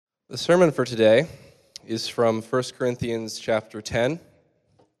The sermon for today is from 1 Corinthians chapter 10,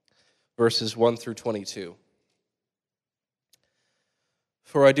 verses 1 through 22.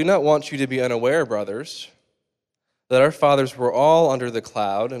 For I do not want you to be unaware, brothers, that our fathers were all under the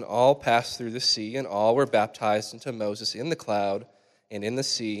cloud, and all passed through the sea, and all were baptized into Moses in the cloud and in the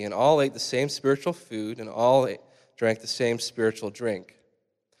sea, and all ate the same spiritual food, and all drank the same spiritual drink.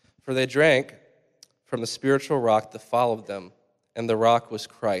 For they drank from the spiritual rock that followed them, and the rock was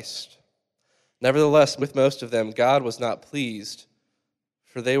Christ. Nevertheless, with most of them, God was not pleased,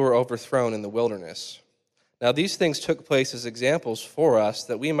 for they were overthrown in the wilderness. Now these things took place as examples for us,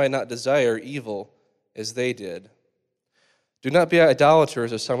 that we might not desire evil as they did. Do not be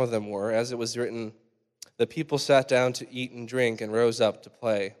idolaters, as some of them were, as it was written, the people sat down to eat and drink and rose up to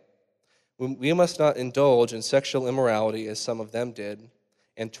play. We must not indulge in sexual immorality, as some of them did,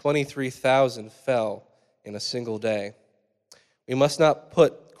 and 23,000 fell in a single day. We must not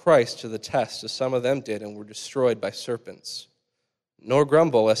put Christ to the test, as some of them did and were destroyed by serpents, nor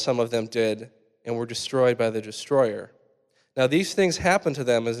grumble, as some of them did and were destroyed by the destroyer. Now these things happened to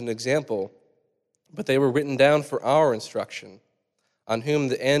them as an example, but they were written down for our instruction, on whom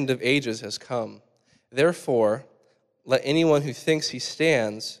the end of ages has come. Therefore, let anyone who thinks he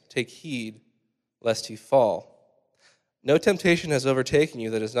stands take heed lest he fall. No temptation has overtaken you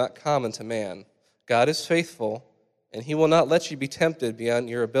that is not common to man. God is faithful, and he will not let you be tempted beyond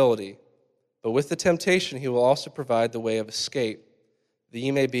your ability. But with the temptation, he will also provide the way of escape, that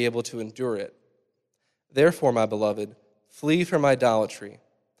you may be able to endure it. Therefore, my beloved, flee from idolatry.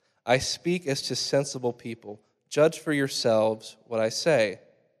 I speak as to sensible people. Judge for yourselves what I say.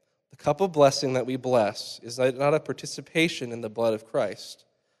 The cup of blessing that we bless, is it not a participation in the blood of Christ?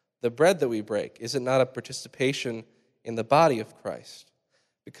 The bread that we break, is it not a participation in the body of Christ?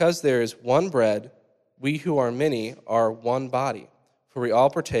 Because there is one bread, we who are many are one body, for we all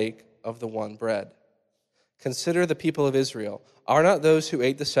partake of the one bread. Consider the people of Israel. Are not those who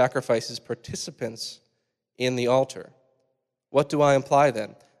ate the sacrifices participants in the altar? What do I imply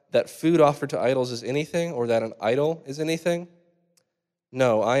then? That food offered to idols is anything, or that an idol is anything?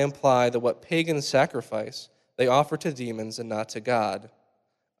 No, I imply that what pagans sacrifice, they offer to demons and not to God.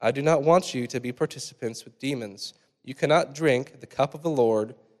 I do not want you to be participants with demons. You cannot drink the cup of the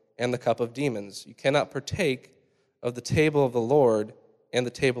Lord and the cup of demons. You cannot partake of the table of the Lord and the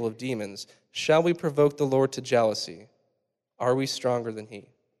table of demons. Shall we provoke the Lord to jealousy? Are we stronger than he?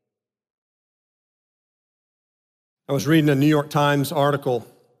 I was reading a New York Times article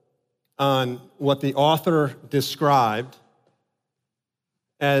on what the author described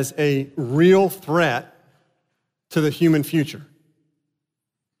as a real threat to the human future.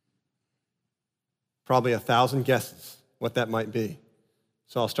 Probably 1,000 guesses what that might be.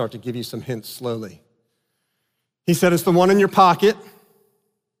 So I'll start to give you some hints slowly. He said it's the one in your pocket,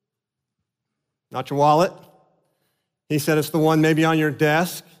 not your wallet. He said it's the one maybe on your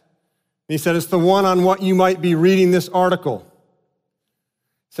desk. He said it's the one on what you might be reading this article.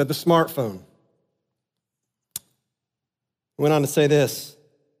 He said the smartphone. He went on to say this,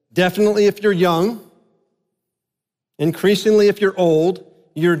 definitely if you're young, increasingly if you're old,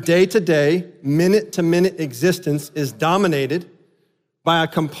 your day-to-day, minute-to-minute existence is dominated by a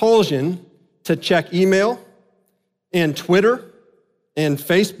compulsion to check email and Twitter and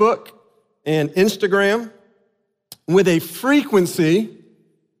Facebook and Instagram with a frequency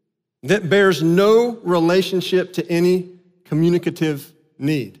that bears no relationship to any communicative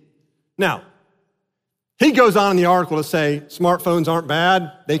need. Now, he goes on in the article to say smartphones aren't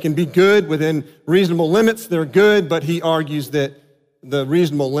bad. They can be good within reasonable limits. They're good, but he argues that the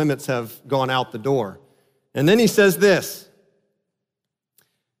reasonable limits have gone out the door. And then he says this,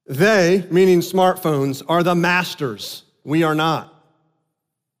 they, meaning smartphones, are the masters. We are not.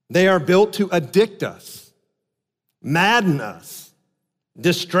 They are built to addict us, madden us,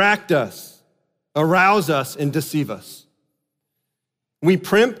 distract us, arouse us, and deceive us. We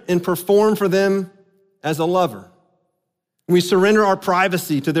primp and perform for them as a lover. We surrender our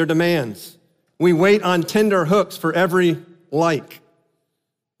privacy to their demands. We wait on tender hooks for every like.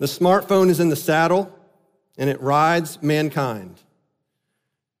 The smartphone is in the saddle, and it rides mankind.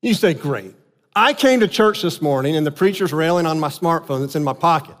 You say, great. I came to church this morning, and the preacher's railing on my smartphone that's in my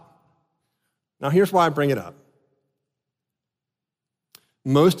pocket. Now, here's why I bring it up.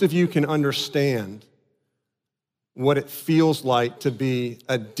 Most of you can understand what it feels like to be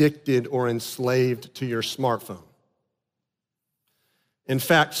addicted or enslaved to your smartphone. In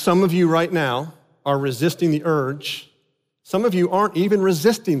fact, some of you right now are resisting the urge. Some of you aren't even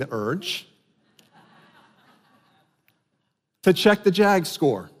resisting the urge to check the Jags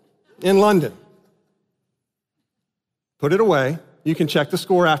score in London. Put it away You can check the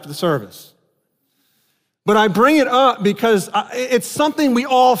score after the service. But I bring it up because it's something we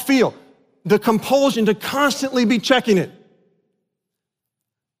all feel, the compulsion to constantly be checking it.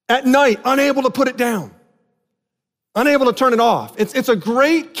 At night, unable to put it down, unable to turn it off. It's a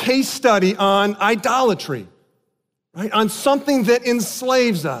great case study on idolatry, right? On something that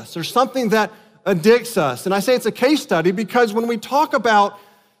enslaves us or something that addicts us. And I say it's a case study because when we talk about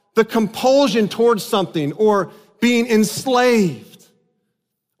the compulsion towards something or being enslaved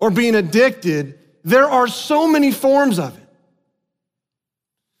or being addicted, there are so many forms of it.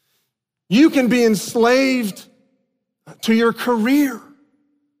 You can be enslaved to your career,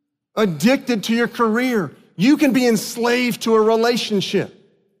 addicted to your career. You can be enslaved to a relationship.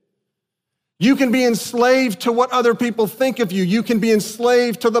 You can be enslaved to what other people think of you. You can be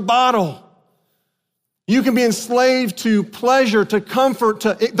enslaved to the bottle. You can be enslaved to pleasure, to comfort,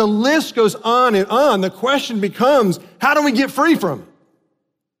 the list goes on and on. The question becomes, how do we get free from it?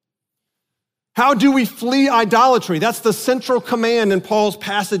 How do we flee idolatry? That's the central command in Paul's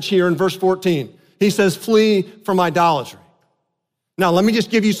passage here in verse 14. He says, flee from idolatry. Now, let me just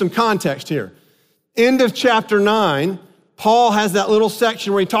give you some context here. End of chapter 9, Paul has that little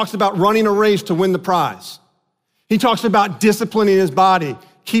section where he talks about running a race to win the prize. He talks about disciplining his body,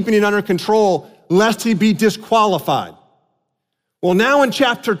 keeping it under control, lest he be disqualified. Well, now in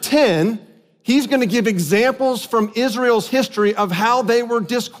chapter 10, he's going to give examples from Israel's history of how they were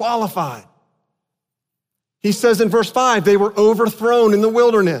disqualified. He says in verse 5, they were overthrown in the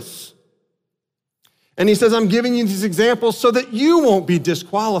wilderness. And he says, I'm giving you these examples so that you won't be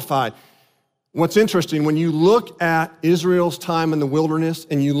disqualified. What's interesting, when you look at Israel's time in the wilderness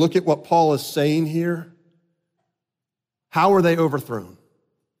and you look at what Paul is saying here, how were they overthrown?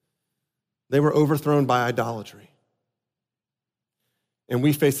 They were overthrown by idolatry. And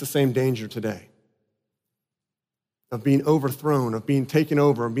we face the same danger today of being overthrown, of being taken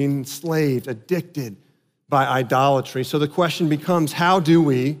over, of being enslaved, addicted by idolatry. So the question becomes, how do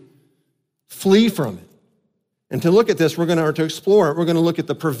we flee from it? And to look at this, to explore it, we're going to look at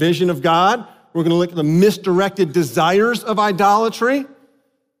the provision of God, we're going to look at the misdirected desires of idolatry,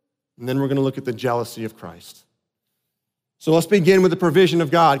 and then we're going to look at the jealousy of Christ. So let's begin with the provision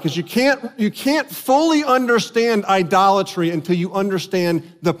of God, because you can't fully understand idolatry until you understand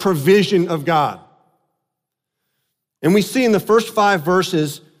the provision of God. And we see in the first 5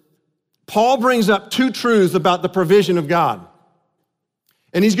 verses, Paul brings up 2 truths about the provision of God.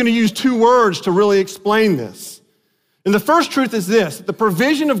 And he's going to use 2 words to really explain this. And the first truth is this: the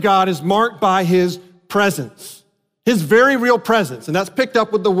provision of God is marked by his presence, his very real presence. And that's picked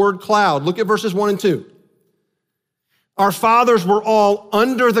up with the word cloud. Look at verses 1 and 2. Our fathers were all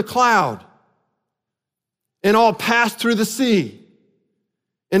under the cloud, and all passed through the sea,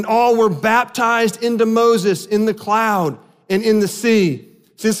 and all were baptized into Moses in the cloud and in the sea.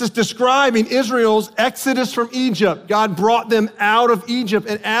 So this is describing Israel's exodus from Egypt. God brought them out of Egypt,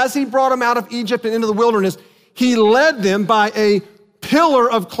 and as he brought them out of Egypt and into the wilderness, he led them by a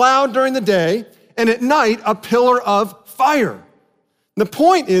pillar of cloud during the day, and at night, a pillar of fire. The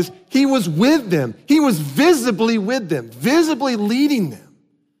point is, he was with them. He was visibly with them, visibly leading them.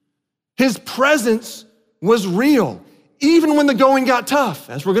 His presence was real, even when the going got tough,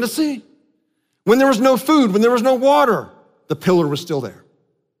 as we're going to see. When there was no food, when there was no water, the pillar was still there.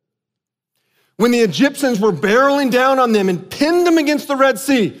 When the Egyptians were barreling down on them and pinned them against the Red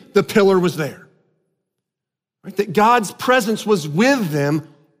Sea, the pillar was there. Right? That God's presence was with them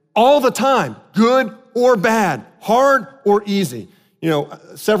all the time, good or bad, hard or easy. You know,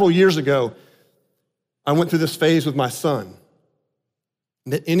 several years ago, I went through this phase with my son,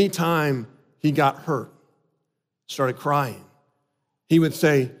 that anytime he got hurt, started crying, he would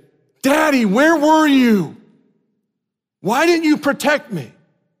say, "Daddy, where were you? Why didn't you protect me?"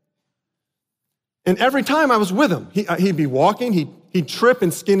 And every time I was with him, he'd be walking, he'd trip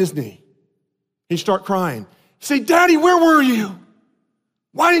and skin his knee. He'd start crying. He'd say, "Daddy, where were you?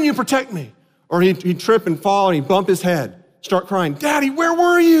 Why didn't you protect me?" Or he'd trip and fall and he'd bump his head. Start crying, "Daddy, where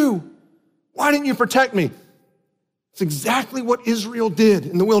were you? Why didn't you protect me?" It's exactly what Israel did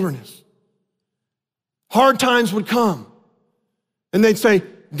in the wilderness. Hard times would come, and they'd say,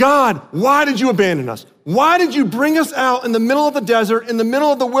 "God, why did you abandon us? Why did you bring us out in the middle of the desert, in the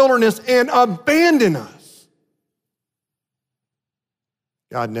middle of the wilderness, and abandon us?"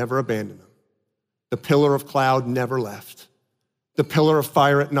 God never abandoned them. The pillar of cloud never left. The pillar of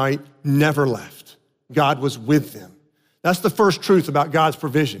fire at night never left. God was with them. That's the first truth about God's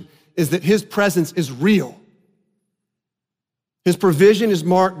provision, is that his presence is real. His provision is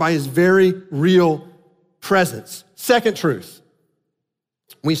marked by his very real presence. Second truth,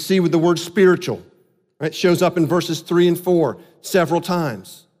 we see with the word spiritual, right? It shows up in verses 3 and 4. several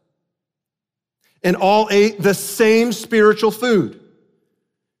times. And all ate the same spiritual food,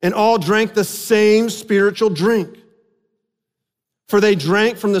 and all drank the same spiritual drink. For they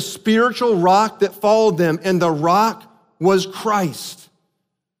drank from the spiritual rock that followed them, and the rock was Christ.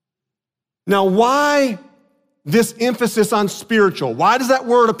 Now, why this emphasis on spiritual? Why does that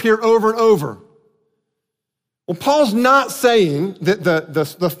word appear over and over? Well, Paul's not saying that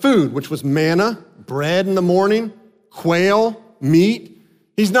the food, which was manna, bread in the morning, quail, meat,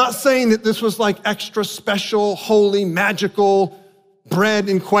 he's not saying that this was like extra special, holy, magical bread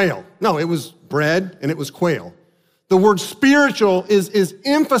and quail. No, it was bread and it was quail. The word spiritual is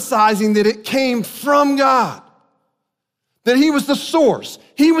emphasizing that it came from God, that he was the source,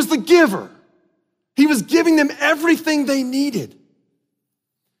 he was the giver. He was giving them everything they needed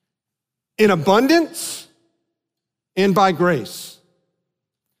in abundance and by grace.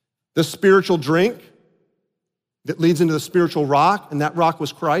 The spiritual drink that leads into the spiritual rock, and that rock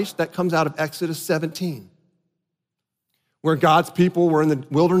was Christ, that comes out of Exodus 17. Where God's people were in the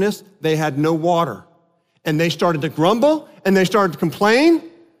wilderness, they had no water. And they started to grumble, and they started to complain,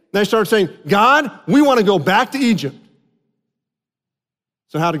 and they started saying, God, we want to go back to Egypt.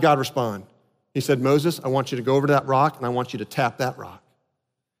 So how did God respond? He said, Moses, I want you to go over to that rock, and I want you to tap that rock.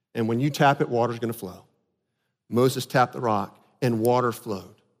 And when you tap it, water's going to flow. Moses tapped the rock, and water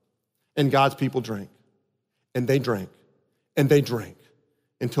flowed. And God's people drank. And they drank. And they drank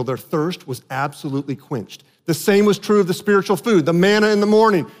until their thirst was absolutely quenched. The same was true of the spiritual food, the manna in the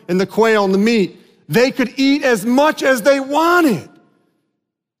morning, and the quail and the meat. They could eat as much as they wanted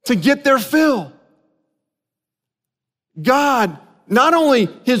to get their fill. God, not only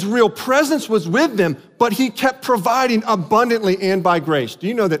his real presence was with them, but he kept providing abundantly and by grace. Do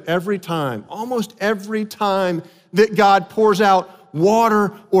you know that every time, almost every time that God pours out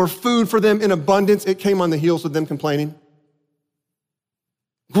water or food for them in abundance, it came on the heels of them complaining?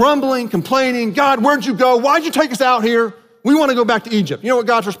 Grumbling, complaining, God, where'd you go? Why'd you take us out here? We want to go back to Egypt. You know what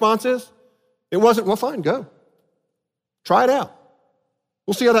God's response is? It wasn't, well, fine, go. Try it out.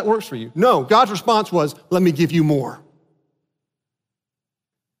 We'll see how that works for you. No, God's response was, let me give you more.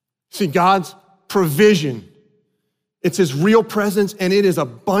 See, God's provision, it's his real presence, and it is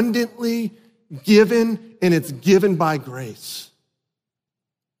abundantly given, and it's given by grace.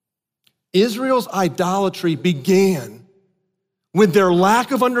 Israel's idolatry began with their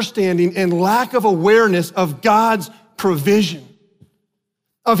lack of understanding and lack of awareness of God's provision.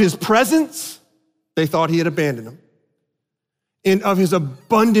 Of his presence, they thought he had abandoned them. And of his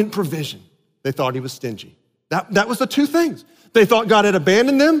abundant provision, they thought he was stingy. That was the two things. They thought God had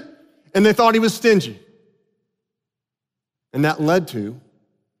abandoned them, and they thought he was stingy. And that led to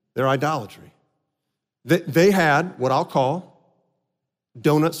their idolatry. They had what I'll call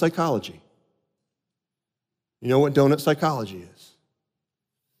donut psychology. You know what donut psychology is?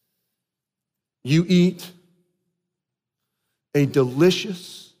 You eat a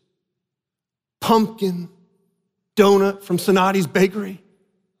delicious pumpkin donut from Sonati's Bakery.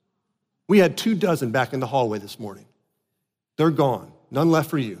 We had 2 dozen back in the hallway this morning. They're gone. None left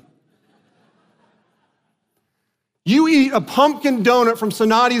for you. You eat a pumpkin donut from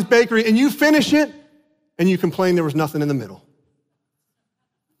Sonati's Bakery and you finish it and you complain there was nothing in the middle.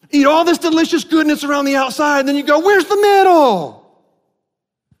 Eat all this delicious goodness around the outside, and then you go, where's the middle?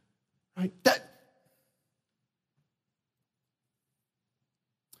 Right?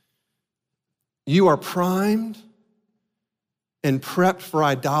 You are primed and prepped for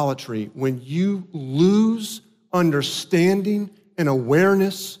idolatry when you lose understanding and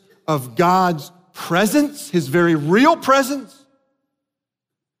awareness of God's presence, his very real presence,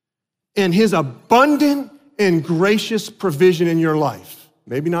 and his abundant and gracious provision in your life.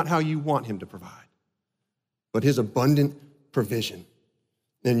 Maybe not how you want him to provide, but his abundant provision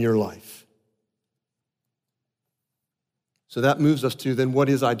in your life. So that moves us to then, what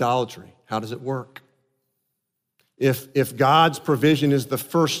is idolatry? How does it work? If God's provision is the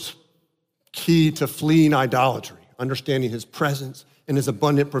first key to fleeing idolatry, understanding his presence and his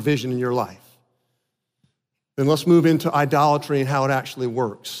abundant provision in your life, then let's move into idolatry and how it actually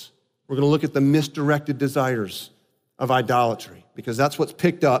works. We're going to look at the misdirected desires of idolatry, because that's what's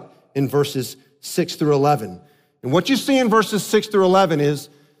picked up in verses 6 through 11. And what you see in verses 6 through 11 is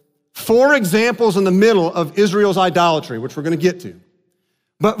 4 examples in the middle of Israel's idolatry, which we're going to get to.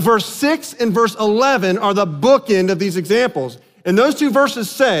 But verse 6 and verse 11 are the bookend of these examples. And those 2 verses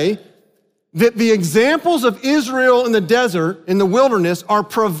say that the examples of Israel in the desert, in the wilderness, are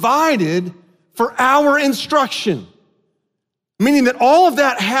provided for our instruction. Meaning that all of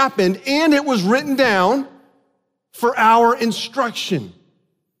that happened and it was written down for our instruction,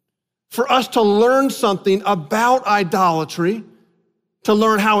 for us to learn something about idolatry to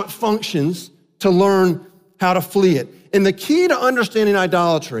learn how it functions, to learn how to flee it. And the key to understanding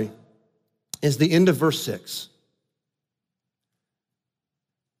idolatry is the end of verse 6.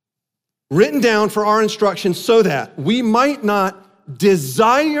 Written down for our instruction so that we might not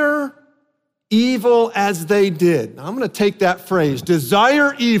desire evil as they did. Now, I'm going to take that phrase,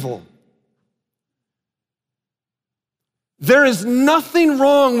 desire evil. There is nothing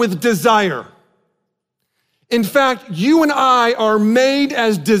wrong with desire. In fact, you and I are made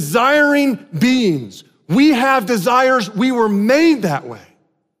as desiring beings. We have desires. We were made that way.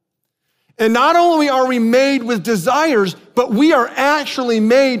 And not only are we made with desires, but we are actually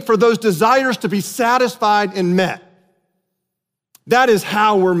made for those desires to be satisfied and met. That is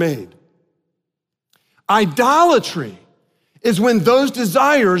how we're made. Idolatry is when those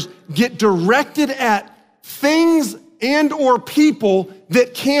desires get directed at things and or people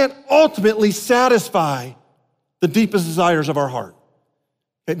that can't ultimately satisfy the deepest desires of our heart.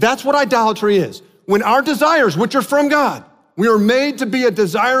 Okay, that's what idolatry is. When our desires, which are from God, we are made to be a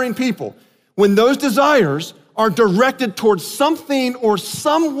desiring people. When those desires are directed towards something or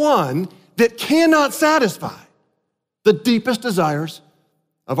someone that cannot satisfy the deepest desires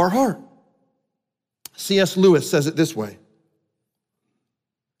of our heart. C.S. Lewis says it this way.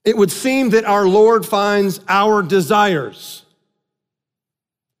 It would seem that our Lord finds our desires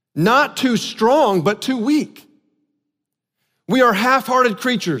not too strong, but too weak. We are half-hearted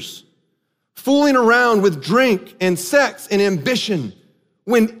creatures, fooling around with drink and sex and ambition,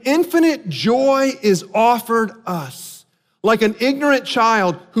 when infinite joy is offered us, like an ignorant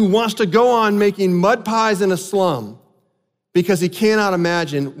child who wants to go on making mud pies in a slum because he cannot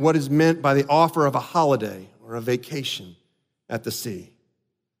imagine what is meant by the offer of a holiday or a vacation at the sea.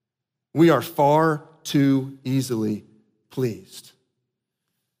 We are far too easily pleased.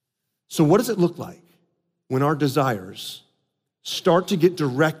 So what does it look like when our desires start to get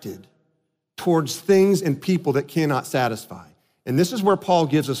directed towards things and people that cannot satisfy? And this is where Paul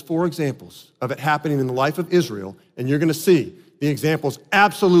gives us 4 examples of it happening in the life of Israel, and you're gonna see the examples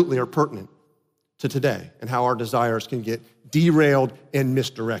absolutely are pertinent to today and how our desires can get derailed and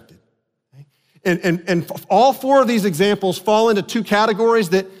misdirected. And all 4 of these examples fall into 2 categories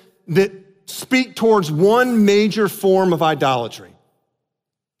that speak towards one major form of idolatry.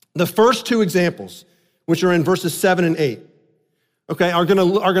 The first 2 examples, which are in verses 7 and 8, okay, are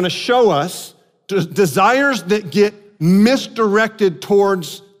gonna show us desires that get misdirected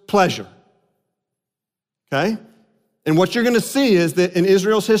towards pleasure, okay? And what you're gonna see is that in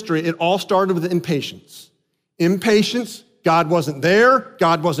Israel's history, it all started with impatience. Impatience, God wasn't there,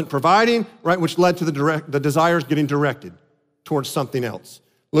 God wasn't providing, right, which led to the desires getting directed towards something else.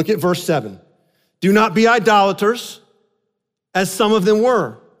 Look at verse 7. Do not be idolaters, as some of them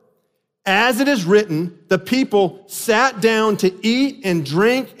were. As it is written, the people sat down to eat and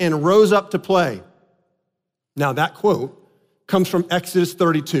drink and rose up to play. Now that quote comes from Exodus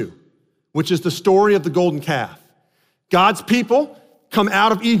 32, which is the story of the golden calf. God's people come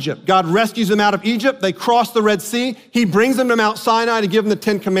out of Egypt. God rescues them out of Egypt. They cross the Red Sea. He brings them to Mount Sinai to give them the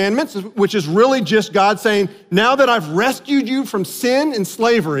 10 Commandments, which is really just God saying, now that I've rescued you from sin and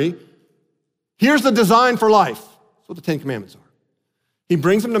slavery, here's the design for life. That's what the 10 Commandments are. He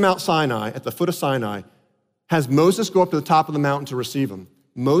brings them to Mount Sinai, at the foot of Sinai, has Moses go up to the top of the mountain to receive him.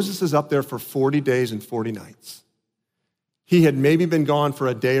 Moses is up there for 40 days and 40 nights. He had maybe been gone for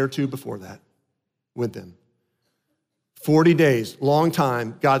a day or 2 before that with them. 40 days, long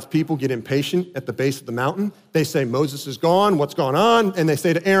time. God's people get impatient at the base of the mountain. They say, Moses is gone, what's going on? And they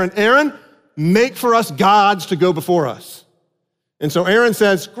say to Aaron, Aaron, make for us gods to go before us. And so Aaron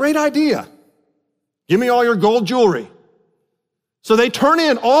says, great idea. Give me all your gold jewelry. So they turn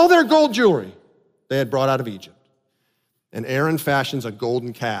in all their gold jewelry they had brought out of Egypt. And Aaron fashions a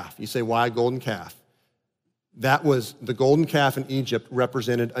golden calf. You say, why a golden calf? That was, the golden calf in Egypt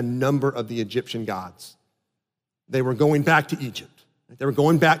represented a number of the Egyptian gods. They were going back to Egypt. They were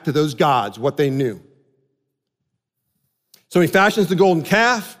going back to those gods, what they knew. So he fashions the golden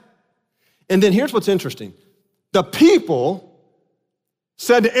calf. And then here's what's interesting. The people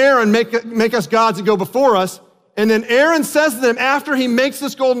said to Aaron, make us gods that go before us. And then Aaron says to them, after he makes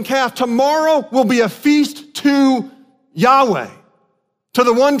this golden calf, tomorrow will be a feast to Yahweh, to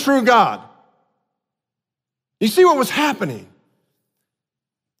the one true God. You see what was happening?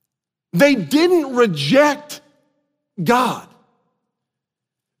 They didn't reject God.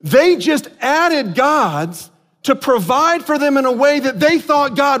 They just added gods to provide for them in a way that they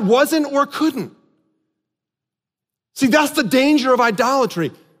thought God wasn't or couldn't. See, that's the danger of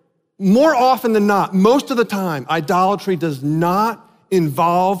idolatry. More often than not, most of the time, idolatry does not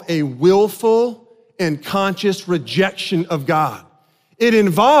involve a willful and conscious rejection of God. It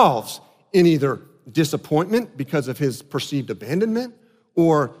involves in either disappointment because of his perceived abandonment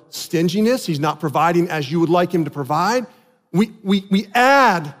or stinginess. He's not providing as you would like him to provide. We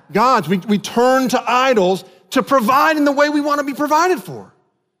add gods. We turn to idols to provide in the way we want to be provided for.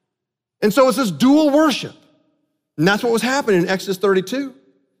 And so it's this dual worship. And that's what was happening in Exodus 32.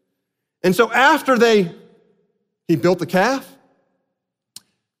 And so after he built the calf,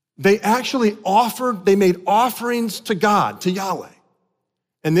 they made offerings to God, to Yahweh.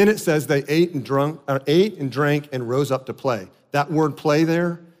 And then it says they ate and drank and rose up to play. That word play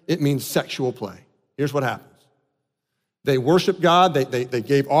there, it means sexual play. Here's what happens. They worshiped God, they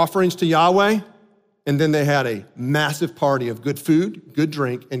gave offerings to Yahweh, and then they had a massive party of good food, good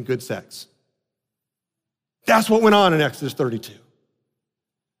drink, and good sex. That's what went on in Exodus 32.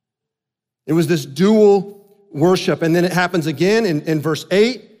 It was this dual worship. And then it happens again in verse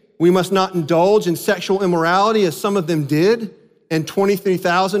 8. We must not indulge in sexual immorality as some of them did, and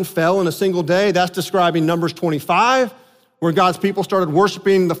 23,000 fell in a single day. That's describing Numbers 25, where God's people started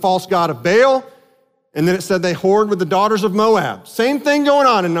worshiping the false god of Baal. And then it said they whored with the daughters of Moab. Same thing going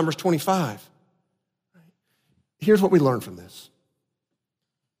on in Numbers 25. Here's what we learn from this.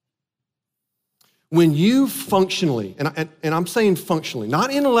 When you functionally, and I'm saying functionally,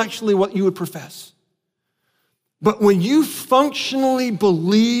 not intellectually what you would profess, but when you functionally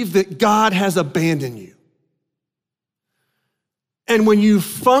believe that God has abandoned you, and when you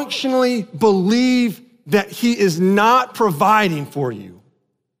functionally believe that he is not providing for you,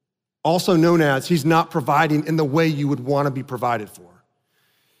 also known as he's not providing in the way you would want to be provided for,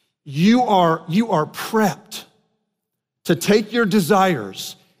 you are prepped to take your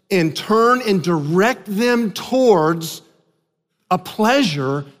desires and turn and direct them towards a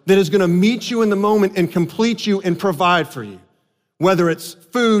pleasure that is gonna meet you in the moment and complete you and provide for you. Whether it's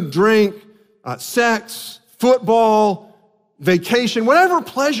food, drink, sex, football, vacation, whatever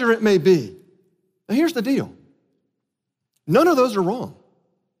pleasure it may be. Now here's the deal. None of those are wrong.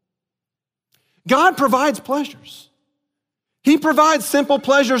 God provides pleasures. He provides simple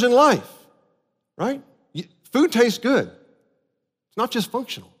pleasures in life, right? Food tastes good. It's not just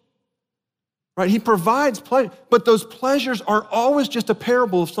functional. Right? He provides pleasure, but those pleasures are always just a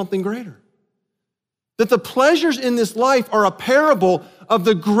parable of something greater. That the pleasures in this life are a parable of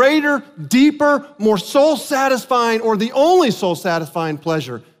the greater, deeper, more soul-satisfying, or the only soul-satisfying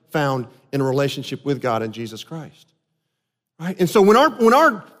pleasure found in a relationship with God and Jesus Christ. Right? And so when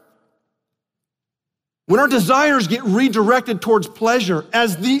our desires get redirected towards pleasure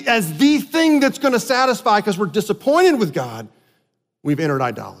as the thing that's going to satisfy because we're disappointed with God, we've entered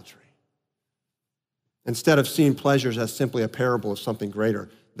idolatry. Instead of seeing pleasures as simply a parable of something greater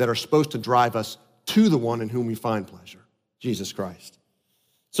that are supposed to drive us to the one in whom we find pleasure, Jesus Christ.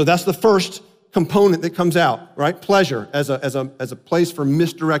 So that's the first component that comes out, right? Pleasure as a place for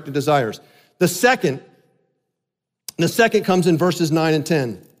misdirected desires. The second comes in verses 9 and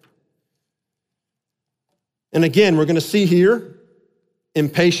 10. And again, we're gonna see here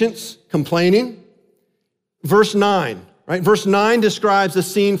impatience, complaining. Verse 9. Right? Verse 9 describes a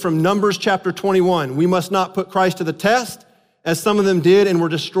scene from Numbers chapter 21. We must not put Christ to the test, as some of them did and were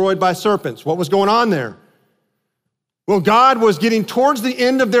destroyed by serpents. What was going on there? Well, God was getting towards the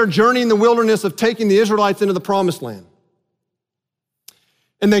end of their journey in the wilderness of taking the Israelites into the promised land.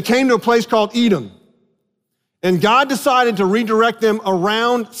 And they came to a place called Edom. And God decided to redirect them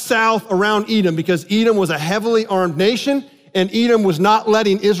around Edom, because Edom was a heavily armed nation and Edom was not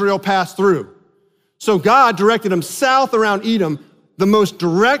letting Israel pass through. So God directed them south around Edom. The most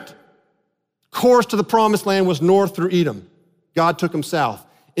direct course to the promised land was north through Edom. God took them south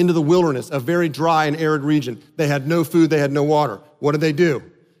into the wilderness, a very dry and arid region. They had no food, they had no water. What did they do?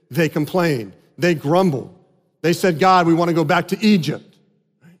 They complained, they grumbled. They said, God, we want to go back to Egypt.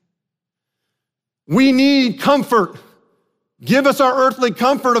 We need comfort. Give us our earthly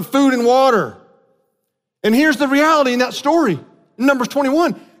comfort of food and water. And here's the reality in that story, in Numbers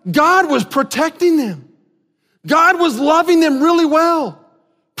 21. God was protecting them. God was loving them really well,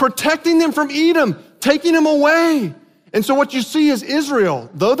 protecting them from Edom, taking them away. And so what you see is Israel,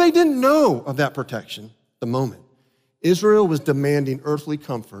 though they didn't know of that protection at the moment, Israel was demanding earthly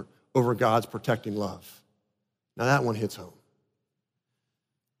comfort over God's protecting love. Now that one hits home.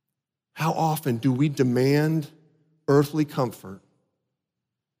 How often do we demand earthly comfort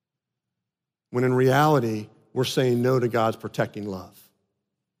when in reality we're saying no to God's protecting love?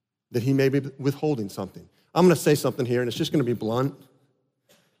 That he may be withholding something. I'm gonna say something here, and it's just gonna be blunt,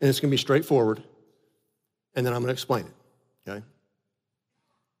 and it's gonna be straightforward, and then I'm gonna explain it, okay?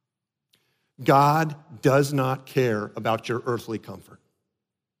 God does not care about your earthly comfort.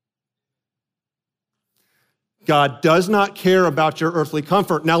 God does not care about your earthly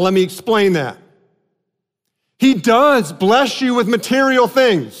comfort. Now let me explain that. He does bless you with material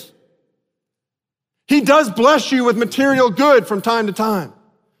things. He does bless you with material good from time to time.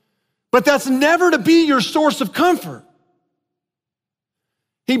 But that's never to be your source of comfort.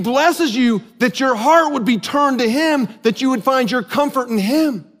 He blesses you that your heart would be turned to him, that you would find your comfort in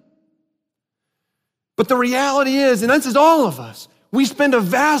him. But the reality is, and this is all of us, we spend a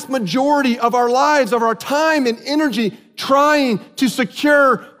vast majority of our lives, of our time and energy trying to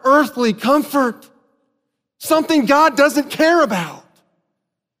secure earthly comfort, something God doesn't care about.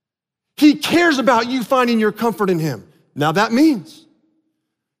 He cares about you finding your comfort in him. Now that means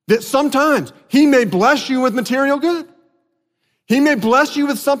that sometimes he may bless you with material good. He may bless you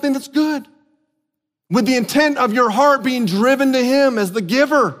with something that's good, with the intent of your heart being driven to him as the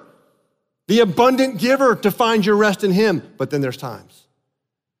giver, the abundant giver, to find your rest in him. But then there's times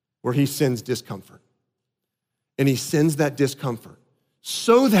where he sends discomfort. And he sends that discomfort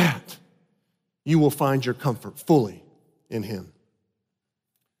so that you will find your comfort fully in him.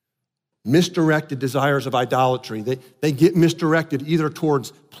 Misdirected desires of idolatry, they get misdirected either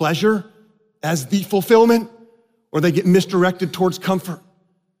towards pleasure as the fulfillment, or they get misdirected towards comfort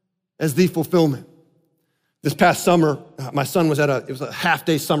as the fulfillment. This past summer, my son was it was a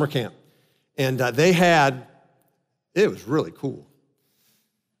half-day summer camp, and it was really cool.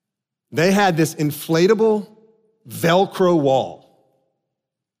 They had this inflatable Velcro wall,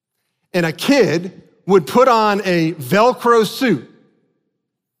 and a kid would put on a Velcro suit,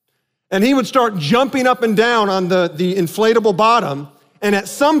 and he would start jumping up and down on the inflatable bottom, and at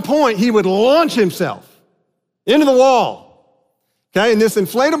some point, he would launch himself into the wall, okay? And this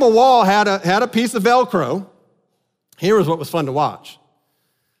inflatable wall had a piece of Velcro. Here was what was fun to watch.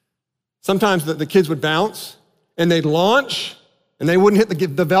 Sometimes the kids would bounce, and they'd launch, and they wouldn't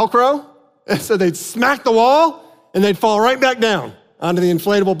hit the Velcro, and so they'd smack the wall, and they'd fall right back down onto the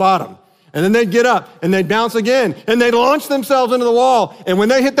inflatable bottom. And then they'd get up, and they'd bounce again, and they'd launch themselves into the wall, and when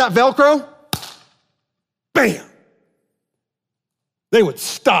they hit that Velcro, bam! They would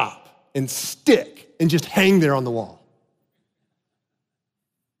stop and stick and just hang there on the wall.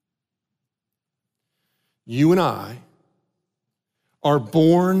 You and I are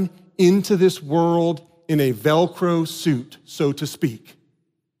born into this world in a Velcro suit, so to speak.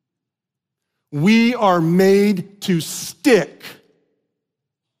 We are made to stick.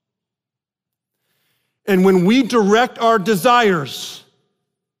 And when we direct our desires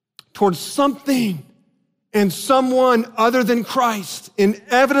towards something and someone other than Christ,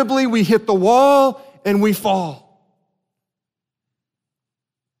 inevitably we hit the wall and we fall.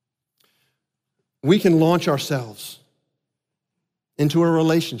 We can launch ourselves into a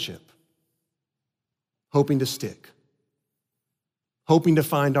relationship, hoping to stick, hoping to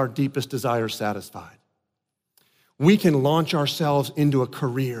find our deepest desires satisfied. We can launch ourselves into a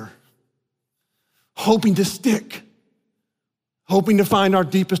career, hoping to stick, hoping to find our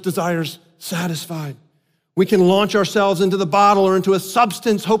deepest desires satisfied. We can launch ourselves into the bottle or into a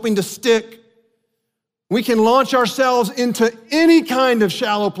substance, hoping to stick. We can launch ourselves into any kind of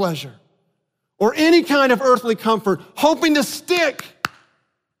shallow pleasure or any kind of earthly comfort, hoping to stick.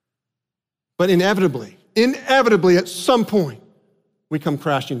 But inevitably, at some point, we come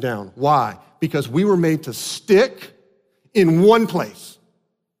crashing down. Why? Because we were made to stick in one place.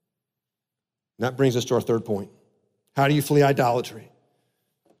 And that brings us to our third point. How do you flee idolatry?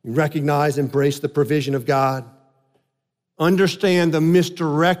 You recognize, embrace the provision of God. Understand the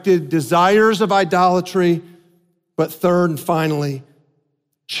misdirected desires of idolatry. But third and finally,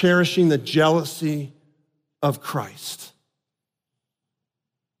 cherishing the jealousy of Christ.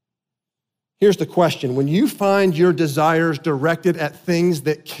 Here's the question. When you find your desires directed at things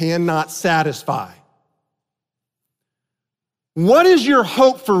that cannot satisfy, what is your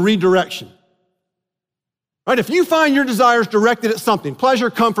hope for redirection? Right? If you find your desires directed at something, pleasure,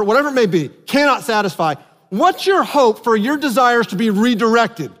 comfort, whatever it may be, cannot satisfy, what's your hope for your desires to be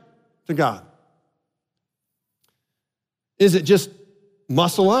redirected to God? Is it just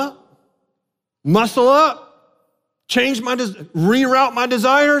muscle up, change reroute my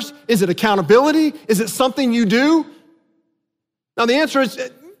desires? Is it accountability? Is it something you do? Now the answer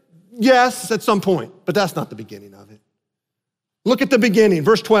is yes, at some point, but that's not the beginning of it. Look at the beginning,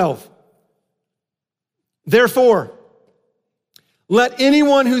 verse 12. Therefore, let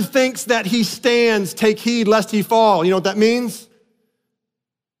anyone who thinks that he stands take heed lest he fall. You know what that means?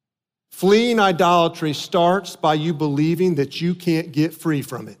 Fleeing idolatry starts by you believing that you can't get free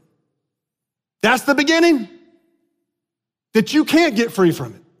from it. That's the beginning. That you can't get free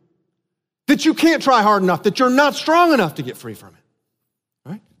from it. That you can't try hard enough, that you're not strong enough to get free from it.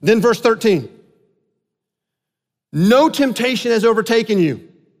 All right? Then verse 13. No temptation has overtaken you.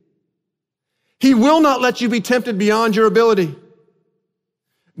 He will not let you be tempted beyond your ability.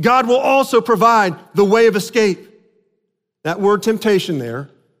 God will also provide the way of escape. That word temptation there,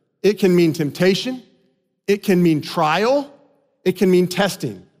 it can mean temptation, it can mean trial, it can mean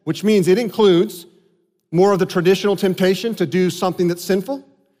testing, which means it includes more of the traditional temptation to do something that's sinful.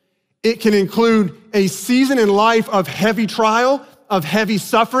 It can include a season in life of heavy trial, of heavy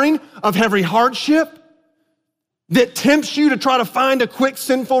suffering, of heavy hardship that tempts you to try to find a quick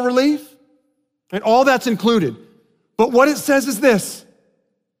sinful relief. And all that's included. But what it says is this: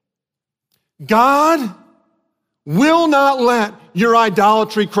 God will not let your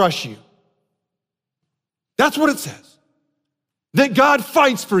idolatry crush you. That's what it says. That God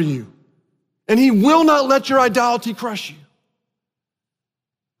fights for you, and he will not let your idolatry crush you.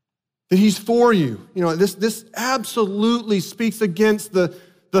 That he's for you. You know, this absolutely speaks against the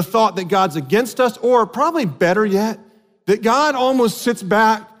thought that God's against us, or probably better yet, that God almost sits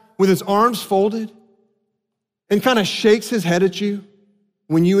back with his arms folded and kind of shakes his head at you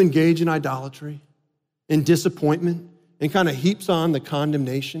when you engage in idolatry, in disappointment, and kind of heaps on the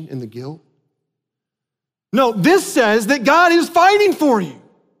condemnation and the guilt. No, this says that God is fighting for you.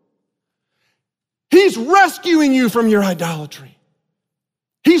 He's rescuing you from your idolatry.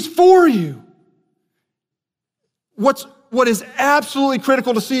 He's for you. What is absolutely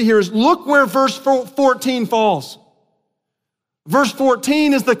critical to see here is look where verse 14 falls. Verse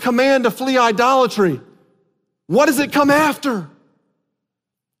 14 is the command to flee idolatry. What does it come after?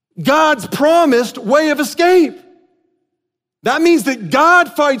 God's promised way of escape. That means that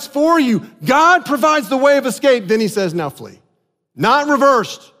God fights for you. God provides the way of escape. Then he says, now flee. Not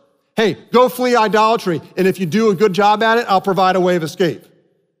reversed. Hey, go flee idolatry, and if you do a good job at it, I'll provide a way of escape.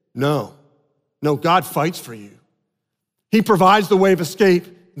 No, God fights for you. He provides the way of escape.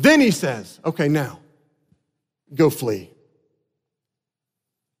 Then he says, okay, now, go flee.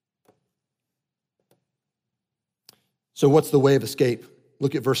 So what's the way of escape?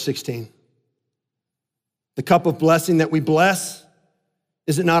 Look at verse 16. The cup of blessing that we bless,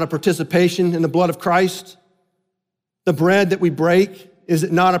 is it not a participation in the blood of Christ? The bread that we break, is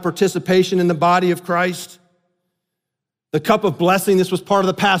it not a participation in the body of Christ? The cup of blessing, this was part of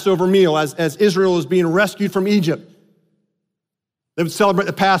the Passover meal as Israel was being rescued from Egypt. They would celebrate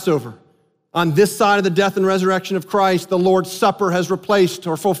the Passover. On this side of the death and resurrection of Christ, the Lord's Supper has replaced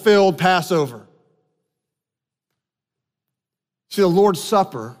or fulfilled Passover. See, the Lord's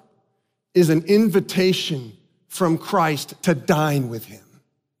Supper is an invitation from Christ to dine with him.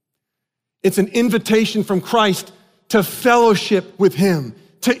 It's an invitation from Christ to fellowship with him,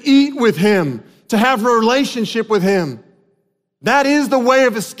 to eat with him, to have a relationship with him. That is the way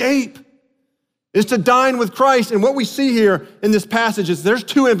of escape, is to dine with Christ. And what we see here in this passage is there's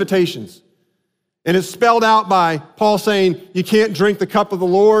two invitations. And it's spelled out by Paul saying, you can't drink the cup of the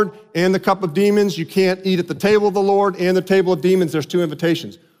Lord and the cup of demons. You can't eat at the table of the Lord and the table of demons. There's two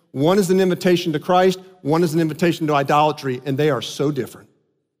invitations. One is an invitation to Christ. One is an invitation to idolatry, and they are so different.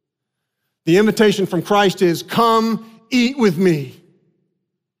 The invitation from Christ is, come eat with me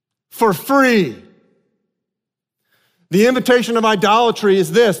for free. The invitation of idolatry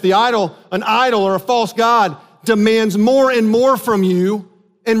is this: an idol or a false god demands more and more from you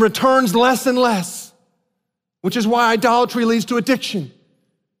and returns less and less, which is why idolatry leads to addiction,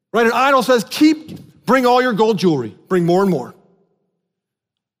 right? An idol says, bring all your gold jewelry, bring more and more,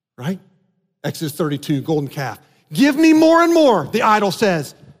 right? Exodus 32, golden calf. Give me more and more, the idol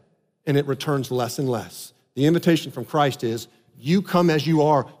says, and it returns less and less. The invitation from Christ is, you come as you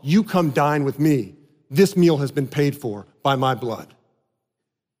are, you come dine with me. This meal has been paid for by my blood.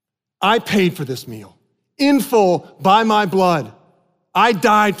 I paid for this meal in full by my blood. I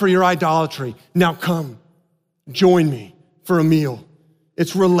died for your idolatry. Now come, join me for a meal.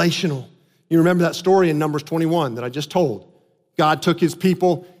 It's relational. You remember that story in Numbers 21 that I just told. God took his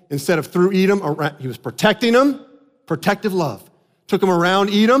people, instead of through Edom, he was protecting them, protective love. Took them around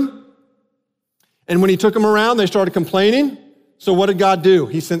Edom, and when he took them around, they started complaining. So what did God do?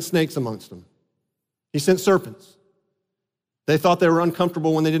 He sent snakes amongst them. He sent serpents. They thought they were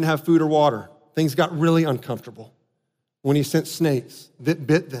uncomfortable when they didn't have food or water. Things got really uncomfortable when he sent snakes that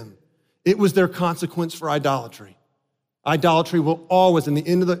bit them. It was their consequence for idolatry. Idolatry will always, in the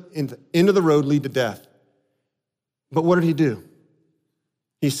end of the road, lead to death. But what did he do?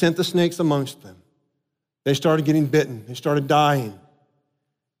 He sent the snakes amongst them. They started getting bitten. They started dying.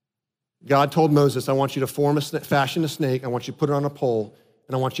 God told Moses, I want you to fashion a snake. I want you to put it on a pole,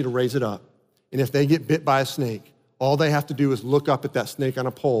 and I want you to raise it up. And if they get bit by a snake, all they have to do is look up at that snake on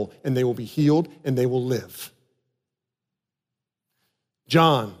a pole, and they will be healed, and they will live.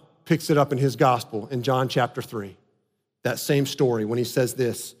 John picks it up in his gospel in John chapter 3. that same story when he says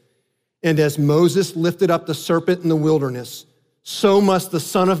this, "And as Moses lifted up the serpent in the wilderness, so must the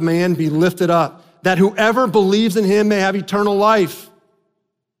Son of Man be lifted up, that whoever believes in him may have eternal life."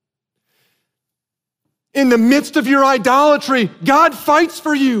 In the midst of your idolatry, God fights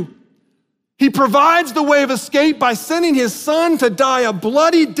for you. He provides the way of escape by sending his Son to die a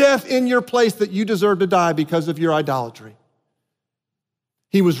bloody death in your place that you deserve to die because of your idolatry.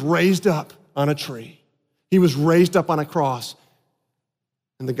 He was raised up on a tree. He was raised up on a cross.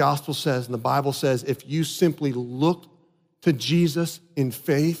 And the gospel says, and the Bible says, if you simply look to Jesus in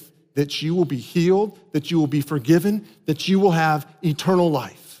faith, that you will be healed, that you will be forgiven, that you will have eternal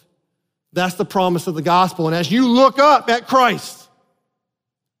life. That's the promise of the gospel. And as you look up at Christ,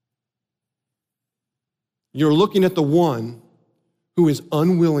 you're looking at the one who is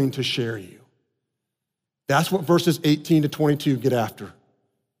unwilling to share you. That's what verses 18 to 22 get after.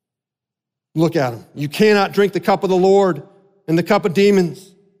 Look at him. You cannot drink the cup of the Lord and the cup of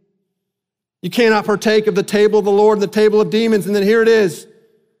demons. You cannot partake of the table of the Lord and the table of demons. And then here it is.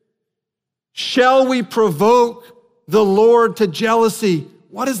 Shall we provoke the Lord to jealousy?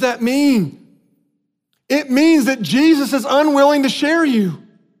 What does that mean? It means that Jesus is unwilling to share you.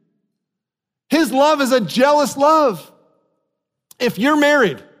 His love is a jealous love. If you're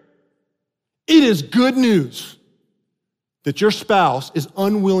married, it is good news that your spouse is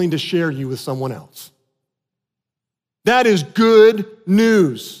unwilling to share you with someone else. That is good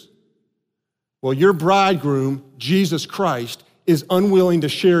news. Well, your bridegroom, Jesus Christ, is unwilling to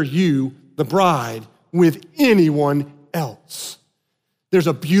share you, the bride, with anyone else. There's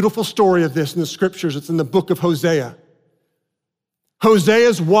a beautiful story of this in the scriptures. It's in the book of Hosea.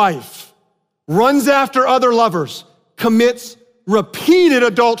 Hosea's wife runs after other lovers, commits repeated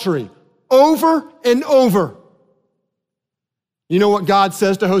adultery over and over. You know what God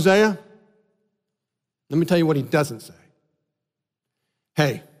says to Hosea? Let me tell you what he doesn't say.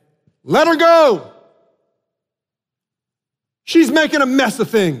 Hey, let her go. She's making a mess of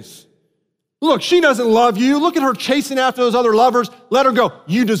things. Look, she doesn't love you. Look at her chasing after those other lovers. Let her go.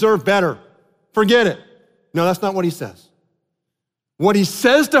 You deserve better. Forget it. No, that's not what he says. What he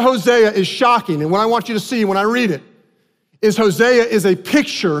says to Hosea is shocking, and what I want you to see when I read it is Hosea is a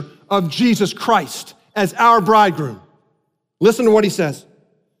picture of Jesus Christ as our bridegroom. Listen to what he says.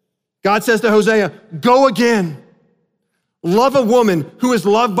 God says to Hosea, go again. Love a woman who is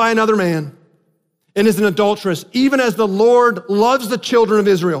loved by another man and is an adulteress, even as the Lord loves the children of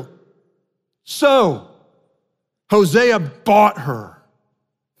Israel. So Hosea bought her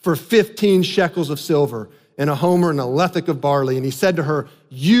for 15 shekels of silver and a homer and a lethech of barley. And he said to her,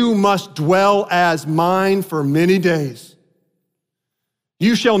 you must dwell as mine for many days.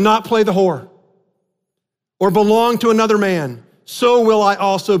 You shall not play the whore or belong to another man. So will I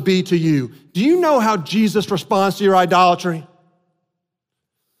also be to you. Do you know how Jesus responds to your idolatry?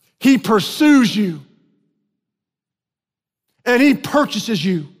 He pursues you and he purchases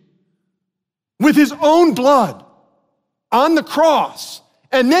you with his own blood on the cross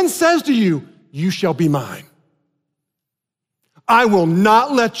and then says to you, you shall be mine. I will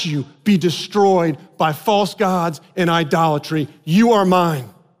not let you be destroyed by false gods and idolatry. You are mine.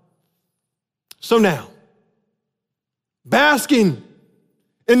 So now, basking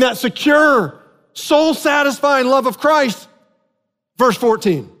in that secure, soul-satisfying love of Christ, verse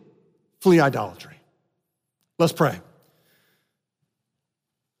 14, flee idolatry. Let's pray.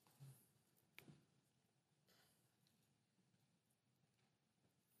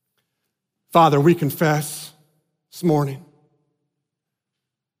 Father, we confess this morning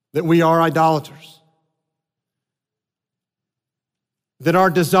that we are idolaters, that our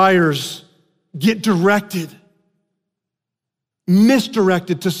desires get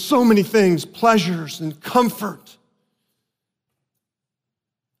misdirected to so many things, pleasures and comfort,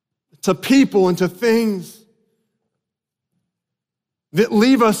 to people and to things that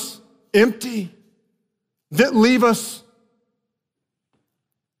leave us empty, that leave us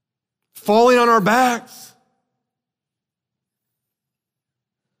falling on our backs.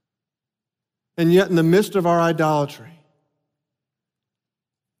 And yet in the midst of our idolatry,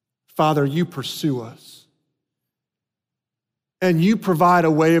 Father, you pursue us. And you provide a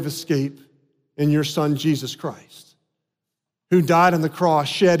way of escape in your Son, Jesus Christ, who died on the cross,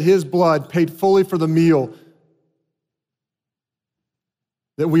 shed his blood, paid fully for the meal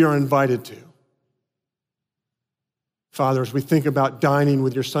that we are invited to. Father, as we think about dining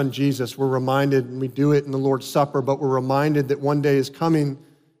with your Son, Jesus, we're reminded, and we do it in the Lord's Supper, but we're reminded that one day is coming,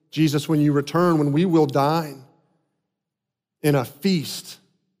 Jesus, when you return, when we will dine in a feast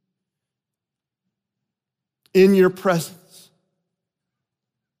in your presence.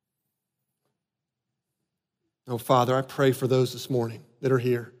 Oh, Father, I pray for those this morning that are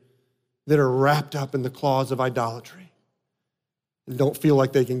here, that are wrapped up in the claws of idolatry and don't feel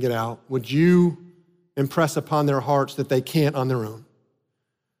like they can get out. Would you impress upon their hearts that they can't on their own?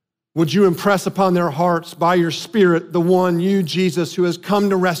 Would you impress upon their hearts by your Spirit the one, you, Jesus, who has come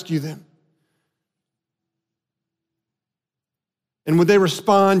to rescue them? And would they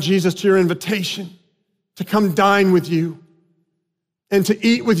respond, Jesus, to your invitation to come dine with you and to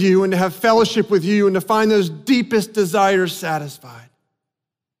eat with you and to have fellowship with you and to find those deepest desires satisfied?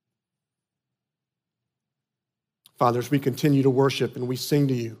 Father, as we continue to worship and we sing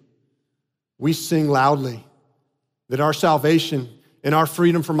to you, we sing loudly that our salvation and our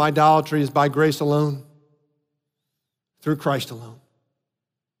freedom from idolatry is by grace alone, through Christ alone.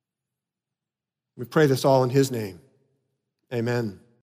 We pray this all in his name. Amen.